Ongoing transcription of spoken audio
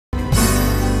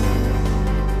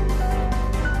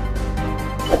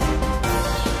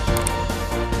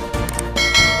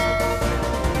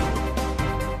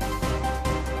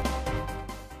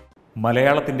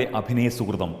മലയാളത്തിന്റെ അഭിനയ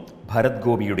സുഹൃതം ഭരത്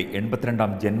ഗോപിയുടെ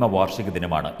 82ാം ജന്മവാർഷിക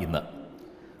ദിനമാണ് ഇന്ന്.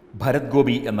 ഭരത്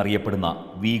ഗോപി എന്നറിയപ്പെടുന്ന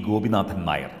വി ഗോപിനാഥൻ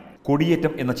നായർ.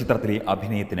 കൊടിയേറ്റം എന്ന ചിത്രത്തിലെ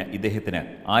അഭിനയത്തിന് ഇദ്ദേഹത്തിന്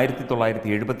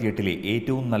 1978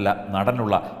 ഏറ്റവും നല്ല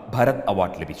നടനുള്ള ഭരത്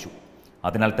അവാർഡ് ലഭിച്ചു.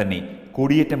 അതിനാൽ തന്നെ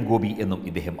കൊടിയേറ്റം ഗോപി എന്നും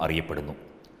ഇദ്ദേഹം അറിയപ്പെടുന്നു.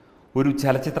 ഒരു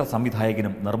ചലച്ചിത്ര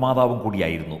സംവിധായകനും നിർമ്മാതാവും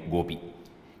കൂടിയായിരുന്നു ഗോപി.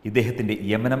 ഇദ്ദേഹത്തിൻ്റെ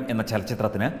യമനം എന്ന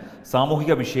ചലച്ചിത്രത്തിന്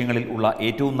സാമൂഹിക വിഷയങ്ങളിൽ ഉള്ള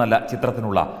ഏറ്റവും നല്ല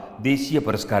ചിത്രത്തിനുള്ള ദേശീയ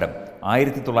പുരസ്കാരം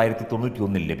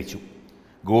 1991 ലഭിച്ചു.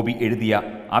 ഗോപി എഴുതിയ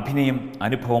അഭിനയം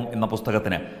അനുഭവം എന്ന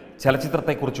പുസ്തകത്തിന്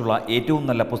ചലച്ചിത്രത്തെക്കുറിച്ചുള്ള ഏറ്റവും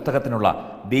നല്ല പുസ്തകത്തിനുള്ള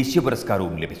ദേശീയ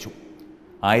പുരസ്കാരവും ലഭിച്ചു.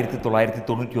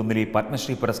 1991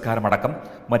 പത്മശ്രീ പുരസ്കാരമടക്കം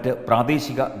മറ്റ്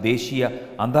പ്രാദേശിക, ദേശീയ,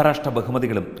 അന്താരാഷ്ട്ര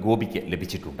ബഹുമതികളും ഗോപിക്ക്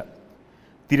ലഭിച്ചിട്ടുണ്ട്.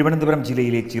 തിരുവനന്തപുരം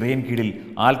ജില്ലയിലെ ചിറയൻകീഴിൽ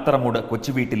ആൽത്തറമൂട്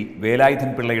കൊച്ചുവീട്ടിൽ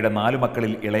വേലായുധൻ പിള്ളയുടെ 4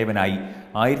 മക്കളിൽ ഇളയവനായി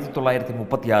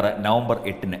 1936 നവംബർ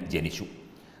 8 ജനിച്ചു.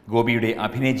 ഗോപിയുടെ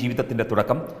അഭിനയ ജീവിതത്തിന്റെ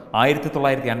തുടക്കം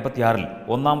 1956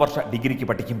 1-ാം വർഷ ഡിഗ്രിക്ക്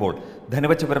പഠിക്കുമ്പോൾ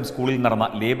ധനുവച്ചപുരം സ്കൂളിൽ നടന്ന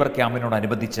ലേബർ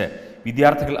ക്യാമ്പിനോടനുബന്ധിച്ച്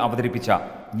വിദ്യാർത്ഥികൾ അവതരിപ്പിച്ച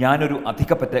ഞാനൊരു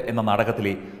അധികപ്പറ്റ് എന്ന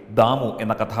നാടകത്തിലെ ദാമു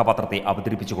എന്ന കഥാപാത്രത്തെ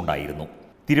അവതരിപ്പിച്ചുകൊണ്ടായിരുന്നു.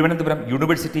 തിരുവനന്തപുരം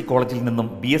യൂണിവേഴ്സിറ്റി കോളേജിൽ നിന്നും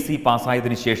BSc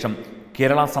പാസ്സായതിനു ശേഷം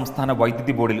കേരള സംസ്ഥാന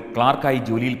വൈദ്യുതി ബോർഡിൽ ക്ലാർക്കായി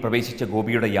ജോലിയിൽ പ്രവേശിച്ച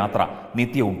ഗോപിയുടെ യാത്ര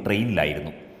നിത്യവും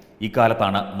ട്രെയിനിലായിരുന്നു.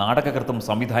 ഇക്കാലത്താണ് നാടകകൃത്തും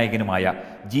സംവിധായകനുമായ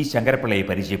G. ശങ്കരപ്പിള്ളയെ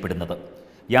പരിചയപ്പെടുന്നത്.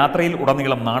 യാത്രയിൽ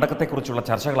ഉടനീളം നാടകത്തെക്കുറിച്ചുള്ള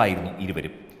ചർച്ചകളായിരുന്നു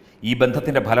ഇരുവരും. ഈ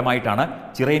ബന്ധത്തിന്റെ ഫലമായിട്ടാണ്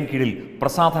ചിറയൻകീഴിൽ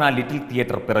പ്രസാധന ലിറ്റിൽ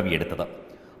തിയേറ്റർ പിറവിയെടുത്തത്.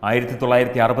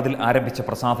 1960 ആരംഭിച്ച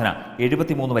പ്രസാധന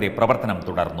 73 വരെ പ്രവർത്തനം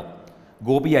തുടർന്നു.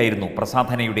 ഗോപിയായിരുന്നു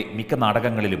പ്രസാധനയുടെ മിക്ക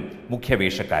നാടകങ്ങളിലും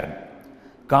മുഖ്യവേഷക്കാരൻ.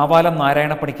 കാവാലം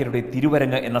നാരായണപ്പണിക്കരുടെ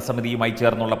തിരുവരങ്ങ് എന്ന സമിതിയുമായി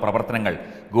ചേർന്നുള്ള പ്രവർത്തനങ്ങൾ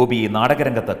ഗോപിയെ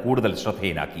നാടകരംഗത്ത് കൂടുതൽ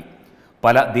ശ്രദ്ധേയനാക്കി.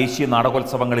 പല ദേശീയ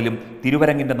നാടകോത്സവങ്ങളിലും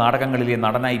തിരുവരങ്ങിന്റെ നാടകങ്ങളിലെ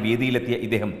നടനായി വേദിയിലെത്തിയ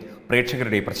ഇദ്ദേഹം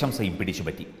പ്രേക്ഷകരുടെ പ്രശംസയും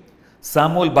പിടിച്ചുപറ്റി.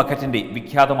 സാമുവൽ ബക്കറ്റിന്റെ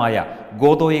വിഖ്യാതമായ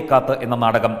ഗോദോയെ കാത്ത് എന്ന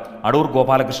നാടകം അടൂർ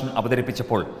ഗോപാലകൃഷ്ണൻ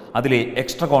അവതരിപ്പിച്ചപ്പോൾ അതിലെ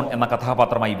എക്സ്ട്രഗോൺ എന്ന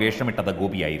കഥാപാത്രമായി വേഷമിട്ടത്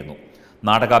ഗോപിയായിരുന്നു.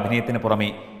 നാടകാഭിനയത്തിന് പുറമെ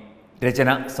രചന,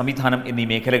 സംവിധാനം എന്നീ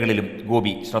മേഖലകളിലും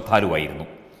ഗോപി ശ്രദ്ധാലുവായിരുന്നു.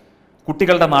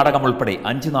 കുട്ടികളുടെ നാടകം ഉൾപ്പെടെ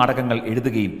 5 നാടകങ്ങൾ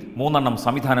എഴുതുകയും 3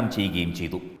 സംവിധാനം ചെയ്യുകയും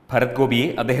ചെയ്തു. ഭരത് ഗോപിയെ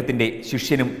അദ്ദേഹത്തിന്റെ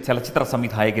ശിഷ്യനും ചലച്ചിത്ര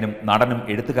സംവിധായകനും നടനും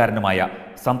എഴുത്തുകാരനുമായ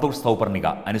സന്തോഷ് സൗപർണിക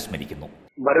അനുസ്മരിക്കുന്നു.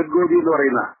 ഭരത് ഗോപി എന്ന്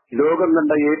പറയുന്ന ലോകം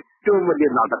കണ്ട ഏറ്റവും വലിയ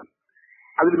നടൻ,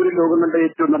 അതിലുപരി ലോകം കണ്ട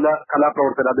ഏറ്റവും നല്ല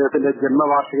കലാപ്രവർത്തകൻ. അദ്ദേഹത്തിന്റെ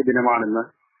ജന്മവാർഷിക ദിനമാണെന്ന്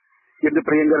എന്റെ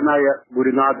പ്രിയങ്കരനായ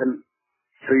ഗുരുനാഥൻ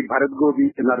ശ്രീ ഭരത് ഗോപി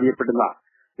എന്നറിയപ്പെടുന്ന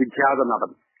വിഖ്യാത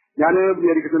നടൻ. ഞാൻ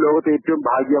വിചാരിക്കുന്ന ലോകത്തെ ഏറ്റവും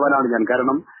ഭാഗ്യവാനാണ് ഞാൻ.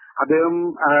 കാരണം അദ്ദേഹം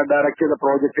ഡയറക്ട് ചെയ്ത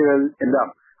പ്രോജക്റ്റുകൾ എല്ലാം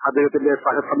അദ്ദേഹത്തിന്റെ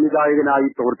സഹസംവിധായകനായി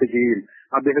പ്രവർത്തിക്കുകയും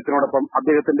അദ്ദേഹത്തിനോടൊപ്പം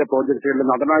അദ്ദേഹത്തിന്റെ പ്രോജക്റ്റുകളിൽ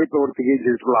നടനായി പ്രവർത്തിക്കുകയും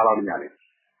ചെയ്തിട്ടുള്ള ആളാണ്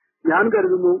ഞാൻ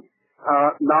കരുതുന്നു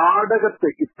നാടകത്തെ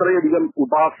ഇത്രയധികം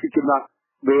ഉപാസിക്കുന്ന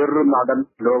വേറൊരു നടൻ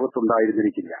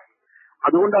ലോകത്തുണ്ടായിരുന്നിരിക്കില്ല.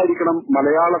 അതുകൊണ്ടായിരിക്കണം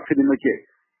മലയാള സിനിമയ്ക്ക്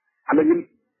അല്ലെങ്കിൽ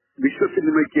വിശ്വ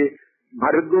സിനിമയ്ക്ക്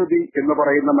ഭരത് ഗോപി എന്ന്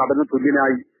പറയുന്ന നടന്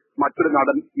തുല്യനായി മറ്റൊരു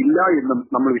നടൻ ഇല്ല എന്നും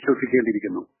നമ്മൾ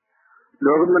വിശ്വസിക്കേണ്ടിയിരിക്കുന്നു.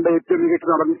 ലോകം കണ്ട ഏറ്റവും മികച്ച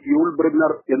നടൻ യൂൾ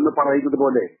ബ്രിഗ്നർ എന്ന് പറയുന്നത്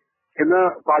പോലെ, എന്ന്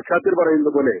പാശ്ചാത്യർ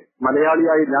പറയുന്നത് പോലെ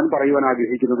മലയാളിയായി ഞാൻ പറയുവാൻ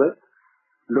ആഗ്രഹിക്കുന്നത്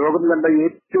ലോകം കണ്ട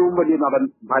ഏറ്റവും വലിയ നടൻ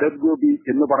ഭരത് ഗോപി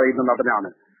എന്ന് പറയുന്ന നടനാണ്.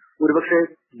 ഒരുപക്ഷെ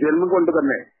ജന്മം കൊണ്ട്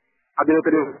തന്നെ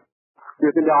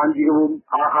അദ്ദേഹത്തിന്റെ ആംഗികവും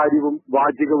ആഹാര്യവും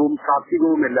വാചികവും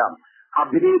സാത്വികവും എല്ലാം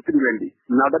അഭിനയത്തിന് വേണ്ടി,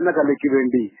 നടന കലയ്ക്ക്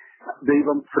വേണ്ടി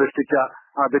ദൈവം സൃഷ്ടിച്ച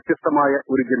വ്യത്യസ്തമായ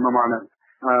ഒരു ജന്മമാണ്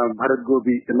ഭരത്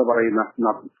ഗോപി എന്ന് പറയുന്ന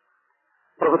നടൻ.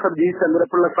 Professor G.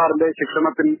 ശങ്കരപ്പിള്ള സാറിന്റെ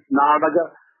ശിക്ഷണത്തിൽ നാടക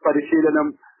പരിശീലനം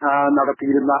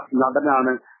നടത്തിയിരുന്ന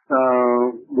നടനാണ്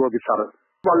ഗോപി സാറ്.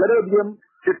 വളരെയധികം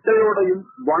ചിട്ടയോടെയും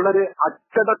വളരെ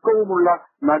അച്ചടക്കവുമുള്ള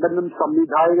നടനും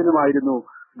സംവിധായകനുമായിരുന്നു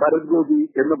ഭരത് ഗോപി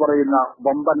എന്ന് പറയുന്ന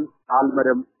വമ്പൻ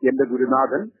ആൽമരം എന്റെ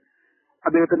ഗുരുനാഥൻ.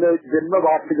 അദ്ദേഹത്തിന്റെ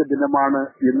ജന്മവാർഷിക ദിനമാണ്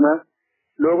ഇന്ന്.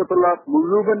 ലോകത്തുള്ള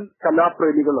മുഴുവൻ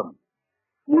കലാപ്രേമികളും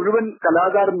മുഴുവൻ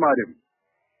കലാകാരന്മാരും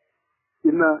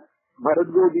ഇന്ന്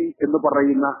ഭരത് ഗോപി എന്ന്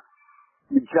പറയുന്ന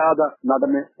വിഖ്യാത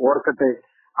നടനെ ഓർക്കട്ടെ.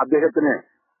 അദ്ദേഹത്തിന്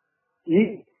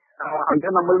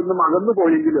അദ്ദേഹം നമ്മളിൽ നിന്നും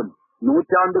അകന്നുപോയെങ്കിലും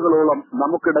നൂറ്റാണ്ടുകളോളം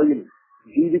നമുക്കിടയിൽ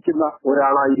ജീവിക്കുന്ന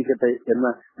ഒരാളായിരിക്കട്ടെ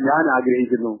എന്ന് ഞാൻ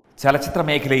ആഗ്രഹിക്കുന്നു. ചലച്ചിത്ര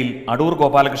മേഖലയിൽ അടൂർ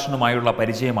ഗോപാലകൃഷ്ണനുമായുള്ള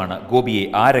പരിചയമാണ് ഗോപിയെ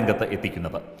ആ രംഗത്ത്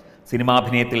എത്തിക്കുന്നത്.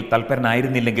 സിനിമാഭിനയത്തിൽ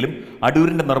തൽപരനായിരുന്നില്ലെങ്കിലും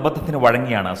അടൂരിന്റെ നിർബന്ധത്തിന്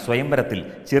വഴങ്ങിയാണ് സ്വയംവരത്തിൽ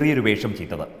ചെറിയൊരു വേഷം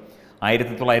ചെയ്തത്.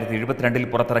 1972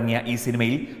 പുറത്തിറങ്ങിയ ഈ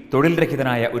സിനിമയിൽ തൊഴിൽ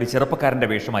രഹിതനായ ഒരു ചെറുപ്പക്കാരന്റെ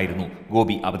വേഷമായിരുന്നു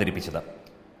ഗോപി അവതരിപ്പിച്ചത്.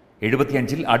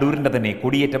 75 അടൂരിന്റെ തന്നെ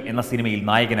കൊടിയേറ്റം എന്ന സിനിമയിൽ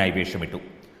നായകനായി വേഷമിട്ടു.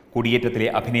 കൊടിയേറ്റത്തിലെ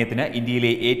അഭിനയത്തിന്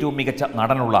ഇന്ത്യയിലെ ഏറ്റവും മികച്ച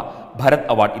നടനുള്ള ഭരത്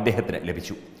അവാർഡ് ഇദ്ദേഹത്തിന്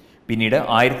ലഭിച്ചു. പിന്നീട്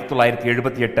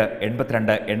 1978,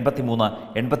 82, 83,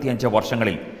 85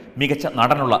 വർഷങ്ങളിൽ മികച്ച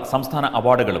നടനുള്ള സംസ്ഥാന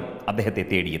അവാർഡുകളും അദ്ദേഹത്തെ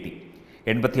തേടിയെത്തി.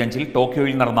 85-ൽ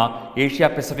ടോക്കിയോയിൽ നടന്ന ഏഷ്യ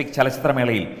പസഫിക്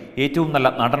ചലച്ചിത്രമേളയിൽ ഏറ്റവും നല്ല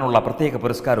നടനുള്ള പ്രത്യേക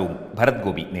പുരസ്കാരവും ഭരത്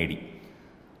ഗോപി നേടി.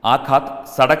 ആഘാത്,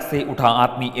 സഡക് സേ ഉഠ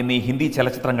ആദ്മി എന്നീ ഹിന്ദി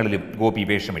ചലച്ചിത്രങ്ങളിലും ഗോപി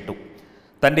വേഷമിട്ടു.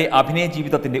 തന്റെ അഭിനയ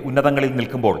ജീവിതത്തിന്റെ ഉന്നതങ്ങളിൽ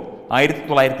നിൽക്കുമ്പോൾ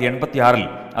 1986-ൽ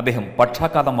അദ്ദേഹം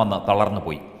പക്ഷാഘാതം വന്ന്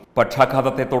തളർന്നുപോയി.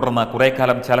 പക്ഷാഘാതത്തെ തുടർന്ന്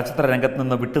കുറേക്കാലം ചലച്ചിത്ര രംഗത്ത്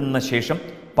നിന്ന് വിട്ടുനിന്ന ശേഷം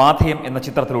പാഥേയം എന്ന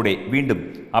ചിത്രത്തിലൂടെ വീണ്ടും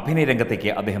അഭിനയ രംഗത്തേക്ക്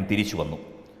അദ്ദേഹം തിരിച്ചു വന്നു.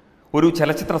 ഒരു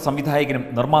ചലച്ചിത്ര സംവിധായകനും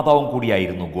നിർമ്മാതാവും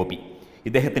കൂടിയായിരുന്നു ഗോപി.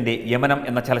 ഇദ്ദേഹത്തിന്റെ യമനം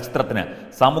എന്ന ചലച്ചിത്രത്തിന്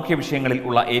സാമൂഹ്യ വിഷയങ്ങളിൽ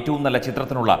ഉള്ള ഏറ്റവും നല്ല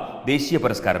ചിത്രത്തിനുള്ള ദേശീയ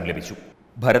പുരസ്കാരം ലഭിച്ചു.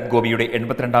 ഭരത് ഗോപിയുടെ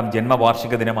 82ാം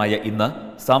ജന്മവാർഷിക ദിനമായ ഇന്ന്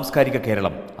സാംസ്കാരിക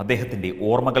കേരളം അദ്ദേഹത്തിന്റെ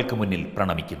ഓർമ്മകൾക്ക് മുന്നിൽ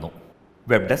പ്രണമിക്കുന്നു.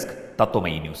 Web desk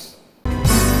Tatwamayi news.